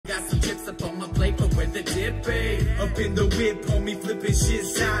Smoking the whip, homie, flipping shit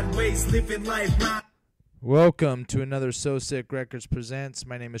sideways, living life my. Welcome to another So Sick Records Presents.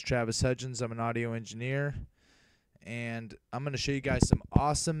 My name is Travis Hudgens. I'm an audio engineer, and I'm going to show you guys some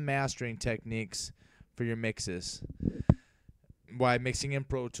awesome mastering techniques for your mixes while mixing in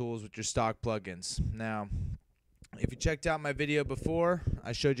Pro Tools with your stock plugins. Now, if you checked out my video before,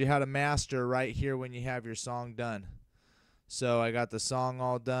 I showed you how to master right here when you have your song done. So I got the song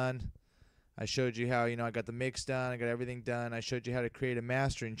all done. I showed you how, I got the mix done. I got everything done. I showed you how to create a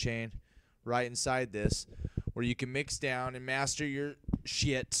mastering chain right inside this where you can mix down and master your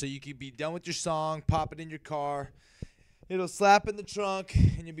shit so you can be done with your song, pop it in your car, it'll slap in the trunk,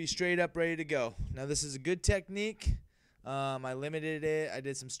 and you'll be straight up ready to go. Now this is a good technique. I limited it. I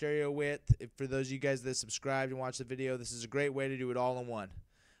did some stereo width. For those of you guys that subscribed and watched the video, this is a great way to do it all in one.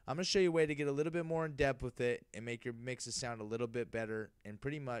 I'm going to show you a way to get a little bit more in depth with it and make your mixes sound a little bit better, and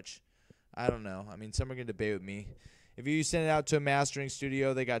pretty much, I don't know, some are going to debate with me. If you send it out to a mastering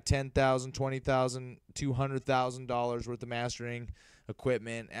studio, they got $10,000, $20,000, $200,000 worth of mastering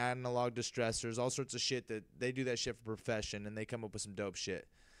equipment, analog distressors, all sorts of shit that they do that shit for profession, and they come up with some dope shit.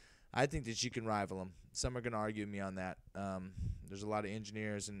 I think that you can rival them. Some are going to argue with me on that. There's a lot of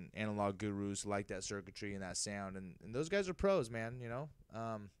engineers and analog gurus who like that circuitry and that sound, and those guys are pros, man.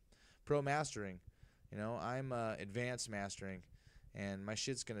 Pro mastering. I'm advanced mastering. And my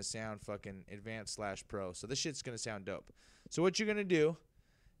shit's going to sound fucking advanced / pro. So this shit's going to sound dope. So what you're going to do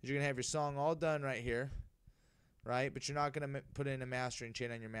is you're going to have your song all done right here, right? But you're not going to put in a mastering chain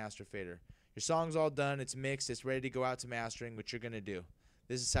on your master fader. Your song's all done. It's mixed. It's ready to go out to mastering. What you're going to do.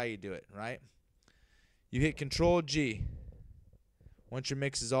 This is how you do it, right? You hit Control G. Once your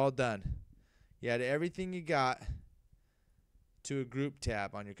mix is all done, you add everything you got to a group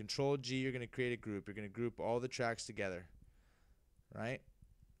tab. On your Control G, you're going to create a group. You're going to group all the tracks together. Right?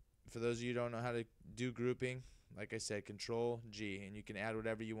 For those of you who don't know how to do grouping, like I said, Control G, and you can add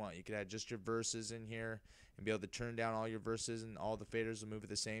whatever you want. You can add just your verses in here and be able to turn down all your verses, and all the faders will move at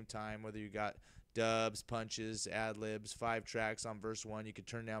the same time. Whether you got dubs, punches, ad-libs, 5 tracks on verse 1, you can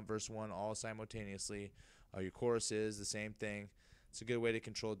turn down verse 1 all simultaneously. All your choruses, the same thing. It's a good way to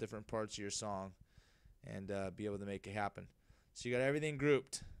control different parts of your song and be able to make it happen. So you got everything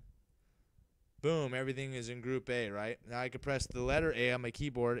grouped. Boom, everything is in group A, right? Now I can press the letter A on my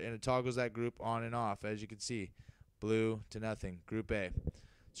keyboard and it toggles that group on and off, as you can see. Blue to nothing, group A.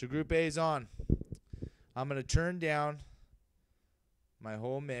 So group A is on. I'm going to turn down my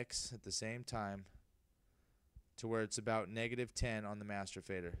whole mix at the same time to where it's about -10 on the master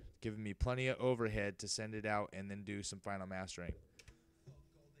fader, giving me plenty of overhead to send it out and then do some final mastering.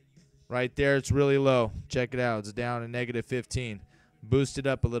 Right there, it's really low. Check it out. It's down to -15. Boost it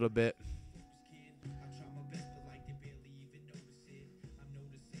up a little bit.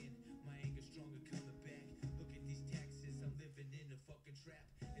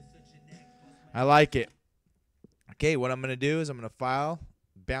 I like it. Okay, what I'm going to do is I'm going to file,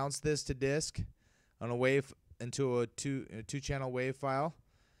 bounce this to disk on a wave into a two-channel wave file,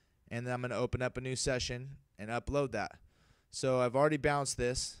 and then I'm going to open up a new session and upload that. So I've already bounced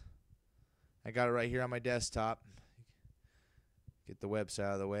this. I got it right here on my desktop. Get the website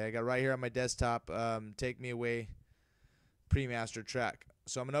out of the way. I got it right here on my desktop. Take me away pre-master track.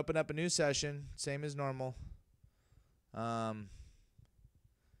 So I'm going to open up a new session, same as normal.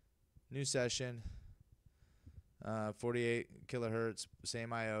 New session, 48 kilohertz,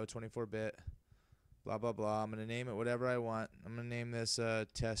 same I/O, 24-bit, blah, blah, blah. I'm going to name it whatever I want. I'm going to name this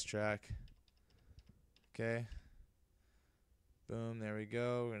test track. Okay. Boom, there we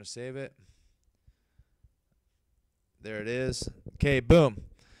go. We're going to save it. There it is. Okay, boom.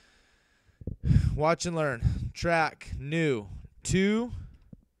 Watch and learn. Track, new. 2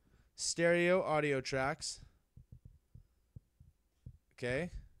 stereo audio tracks.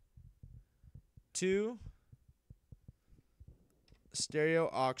 Okay. 2 stereo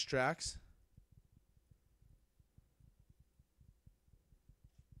aux tracks.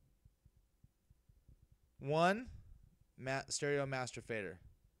 1 stereo master fader.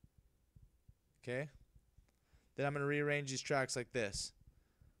 Okay. Then I'm going to rearrange these tracks like this.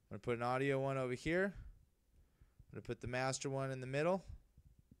 I'm going to put an audio one over here. I'm going to put the master one in the middle.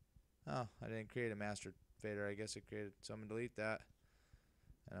 Oh, I didn't create a master fader. I guess I created, so I'm going to delete that.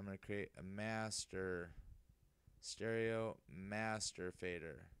 And I'm going to create a master, stereo master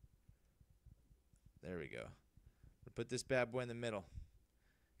fader. There we go. We'll put this bad boy in the middle.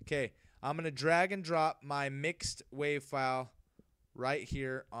 Okay, I'm going to drag and drop my mixed wave file right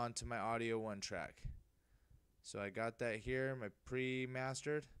here onto my audio 1 track. So I got that here, my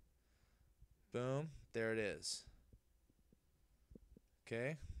pre-mastered. Boom, there it is.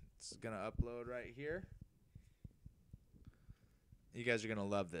 Okay, it's going to upload right here. You guys are going to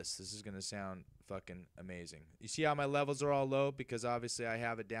love this. This is going to sound fucking amazing. You see how my levels are all low? Because obviously I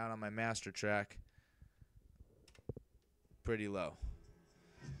have it down on my master track pretty low.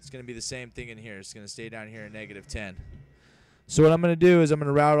 It's going to be the same thing in here. It's going to stay down here at -10. So what I'm going to do is I'm going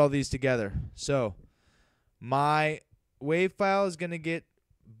to route all these together. So my wave file is going to get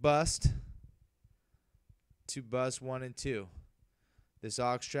bus to bus 1 and 2. This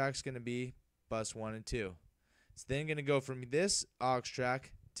aux track is going to be bus 1 and 2. It's then going to go from this aux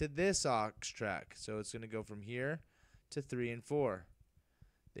track to this aux track. So it's going to go from here to 3 and 4.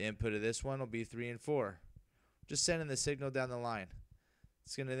 The input of this one will be 3 and 4. Just sending the signal down the line.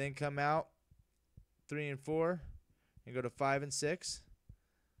 It's going to then come out 3 and 4 and go to 5 and 6.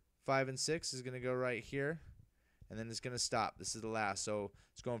 5 and 6 is going to go right here, and then it's going to stop. This is the last. So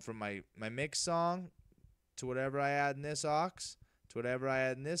it's going from my mix song to whatever I add in this aux, to whatever I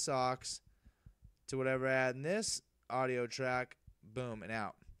add in this aux, to whatever I add in this audio track, boom, and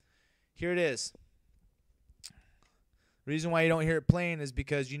out. Here it is. The reason why you don't hear it playing is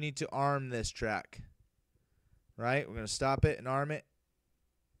because you need to arm this track. Right? We're going to stop it and arm it.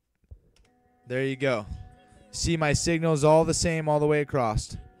 There you go. See, my signal is all the same all the way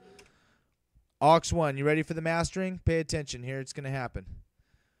across. Aux 1, you ready for the mastering? Pay attention here. It's going to happen.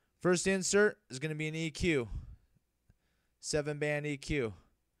 First insert is going to be an EQ. 7-band EQ. I'm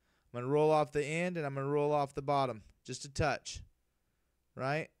going to roll off the end and I'm going to roll off the bottom. Just a touch.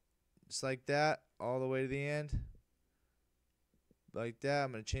 Right? Just like that. All the way to the end. Like that.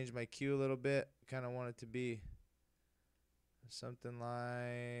 I'm going to change my Q a little bit. Kind of want it to be something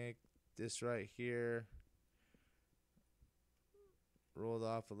like this right here. Rolled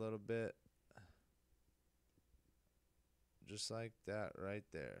off a little bit. Just like that right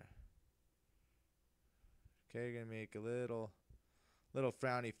there. Okay, you're going to make a little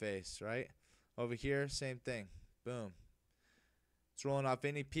frowny face, right? Over here, same thing. Boom. It's rolling off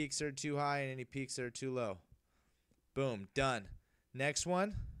any peaks that are too high and any peaks that are too low. Boom, done. Next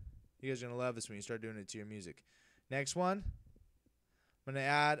one. You guys are going to love this when you start doing it to your music. Next one. I'm going to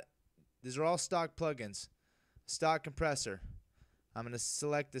add, these are all stock plugins. Stock compressor. I'm going to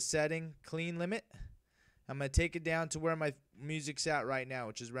select the setting, clean limit. I'm going to take it down to where my music's at right now,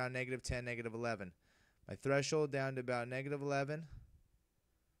 which is around -10, -11. My threshold down to about -11.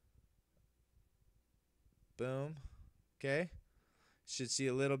 Boom. Okay. Should see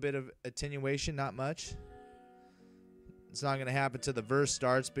a little bit of attenuation, not much. It's not going to happen till the verse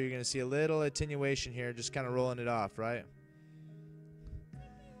starts, but you're going to see a little attenuation here, just kind of rolling it off, right?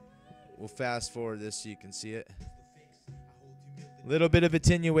 We'll fast forward this so you can see it. Little bit of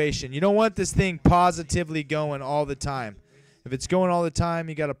attenuation. You don't want this thing positively going all the time. If it's going all the time,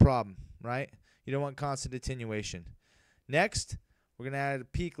 you got a problem, right? You don't want constant attenuation. Next, we're going to add a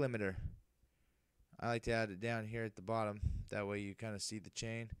peak limiter. I like to add it down here at the bottom. That way you kind of see the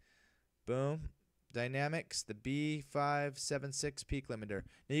chain. Boom. Dynamics, the B576 peak limiter.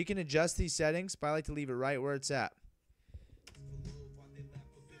 Now you can adjust these settings, but I like to leave it right where it's at.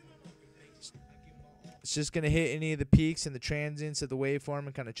 It's just going to hit any of the peaks and the transients of the waveform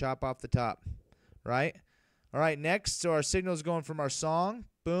and kind of chop off the top, right? All right, next, so our signal is going from our song,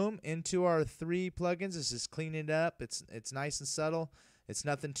 boom, into our 3 plugins. This is cleaning it up. It's nice and subtle. It's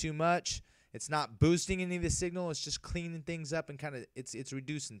nothing too much. It's not boosting any of the signal. It's just cleaning things up and kind of it's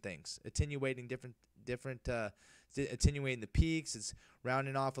reducing things, attenuating attenuating the peaks. It's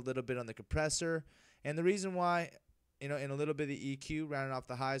rounding off a little bit on the compressor. And the reason why, you know, and a little bit of the EQ, rounding off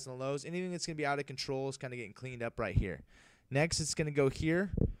the highs and the lows. Anything that's going to be out of control is kind of getting cleaned up right here. Next, it's going to go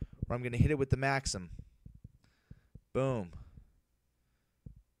here, where I'm going to hit it with the maxim. Boom.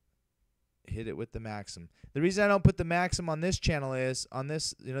 Hit it with the maxim. The reason I don't put the maxim on this channel is, on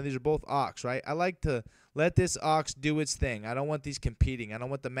this, you know, these are both aux, right? I like to let this aux do its thing. I don't want these competing. I don't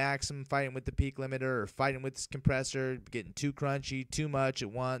want the maxim fighting with the peak limiter or fighting with this compressor, getting too crunchy, too much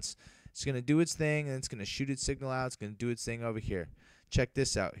at once. It's going to do its thing, and it's going to shoot its signal out. It's going to do its thing over here. Check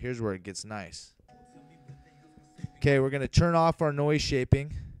this out. Here's where it gets nice. Okay, we're going to turn off our noise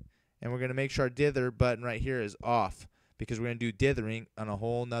shaping, and we're going to make sure our dither button right here is off, because we're going to do dithering on a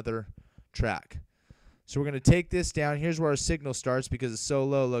whole nother track. So we're going to take this down. Here's where our signal starts because it's so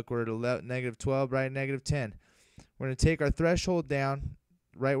low. Look, we're at -12, right at -10. We're going to take our threshold down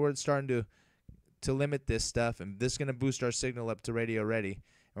right where it's starting to limit this stuff, and this is going to boost our signal up to radio ready.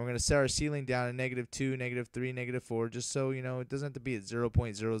 And we're going to set our ceiling down at -2, -3, -4, just so, you know, it doesn't have to be at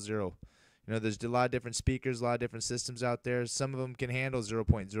 0.00. You know, there's a lot of different speakers, a lot of different systems out there. Some of them can handle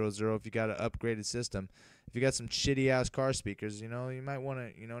 0.00 if you got an upgraded system. If you got some shitty-ass car speakers, you know, you might want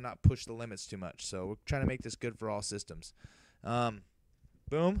to, you know, not push the limits too much. So we're trying to make this good for all systems.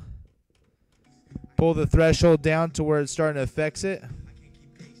 Boom. Pull the threshold down to where it's starting to affect it.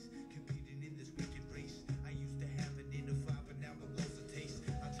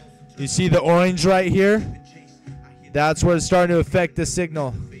 You see the orange right here? That's where it's starting to affect the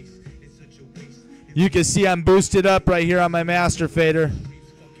signal. You can see I'm boosted up right here on my master fader.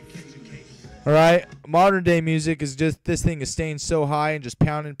 All right, modern day music is just, this thing is staying so high and just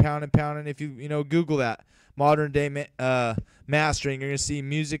pounding. If you Google that, modern day mastering, you're gonna see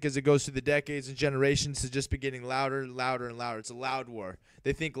music as it goes through the decades and generations to just be getting louder and louder and louder. It's a loud war.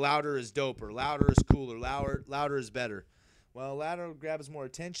 They think louder is doper, louder is cooler, louder is better. Well, louder grabs more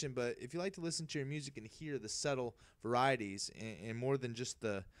attention, but if you like to listen to your music and hear the subtle varieties and more than just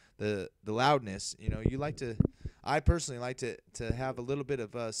the loudness, you like to. I personally like to have a little bit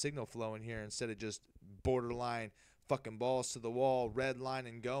of signal flow in here instead of just borderline fucking balls to the wall, red line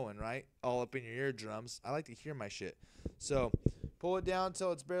and going, right? All up in your eardrums. I like to hear my shit. So pull it down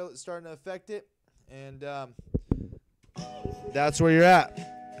until it's barely starting to affect it, and that's where you're at.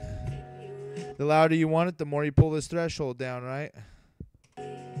 The louder you want it, the more you pull this threshold down, right?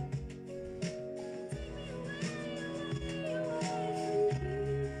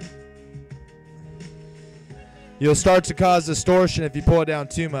 You'll start to cause distortion if you pull it down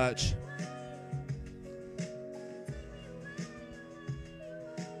too much.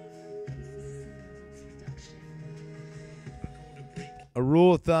 A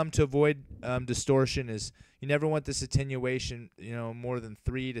rule of thumb to avoid distortion is you never want this attenuation, more than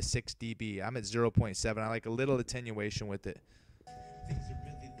 3 to 6 dB. I'm at 0.7. I like a little attenuation with it.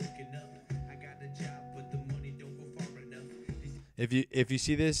 If you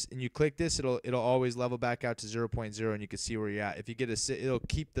see this and you click this, it'll always level back out to 0.0, and you can see where you're at. If you get it'll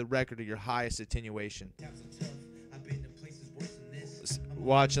keep the record of your highest attenuation.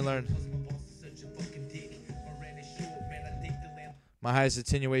 Watch and learn. My highest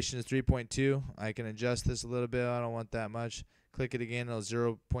attenuation is 3.2. I can adjust this a little bit. I don't want that much. Click it again, it'll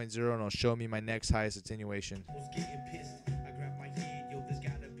 0.0, and it'll show me my next highest attenuation.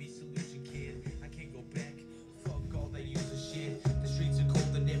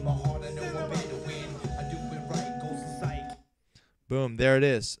 Boom, there it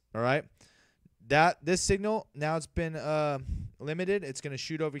is. All right. This signal, now it's been limited. It's going to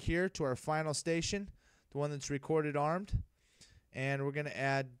shoot over here to our final station, the one that's recorded armed. And we're going to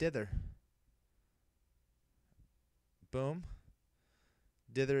add dither. Boom.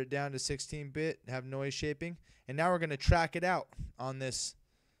 Dither it down to 16-bit, have noise shaping. And now we're going to track it out on this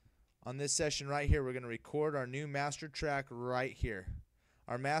session right here. We're going to record our new master track right here.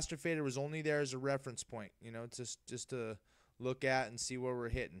 Our master fader was only there as a reference point, just to look at and see where we're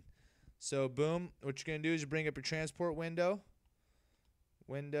hitting. So boom, what you're going to do is you bring up your transport window.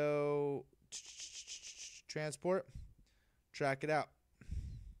 Transport. Track it out.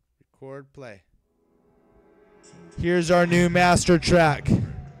 Record, play. Here's our new master track.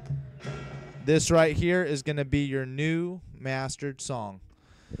 This right here is going to be your new mastered song.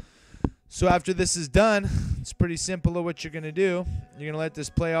 So after this is done, it's pretty simple of what you're going to do. You're going to let this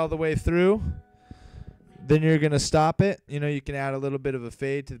play all the way through. Then you're going to stop it. You can add a little bit of a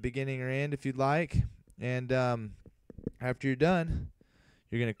fade to the beginning or end if you'd like. And after you're done,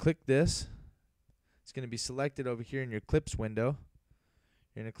 you're going to click this. It's going to be selected over here in your clips window.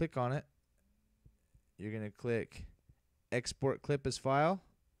 You're going to click on it. You're going to click export clip as file.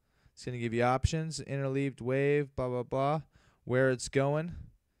 It's going to give you options, interleaved wave, blah, blah, blah, where it's going.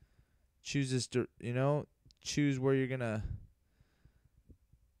 Choose this, choose where you're going to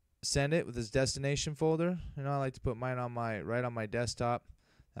send it with this destination folder. I like to put mine on right on my desktop.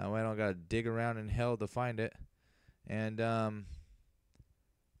 That way I don't got to dig around in hell to find it. And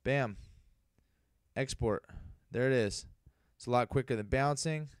bam. Export. There it is. It's a lot quicker than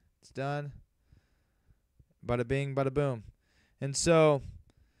bouncing. It's done. Bada bing, bada boom. And so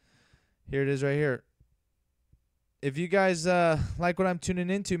here it is right here. If you guys like what I'm tuning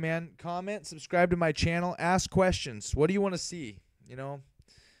into, man, comment, subscribe to my channel, ask questions. What do you want to see? You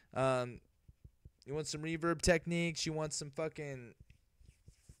want some reverb techniques? You want some fucking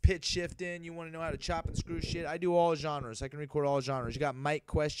pitch shifting? You want to know how to chop and screw shit? I do all genres. I can record all genres. You got mic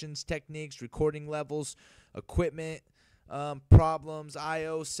questions, techniques, recording levels, equipment, problems,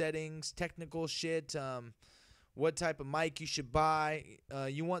 I/O settings, technical shit, what type of mic you should buy.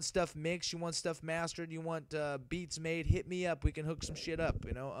 You want stuff mixed? You want stuff mastered? You want beats made? Hit me up. We can hook some shit up.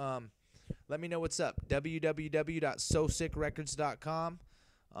 Let me know what's up. www.sosickrecords.com.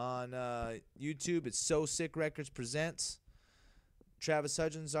 On YouTube, it's So Sick Records Presents. Travis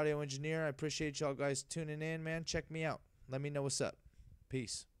Hudgens, audio engineer. I appreciate y'all guys tuning in, man. Check me out. Let me know what's up.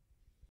 Peace.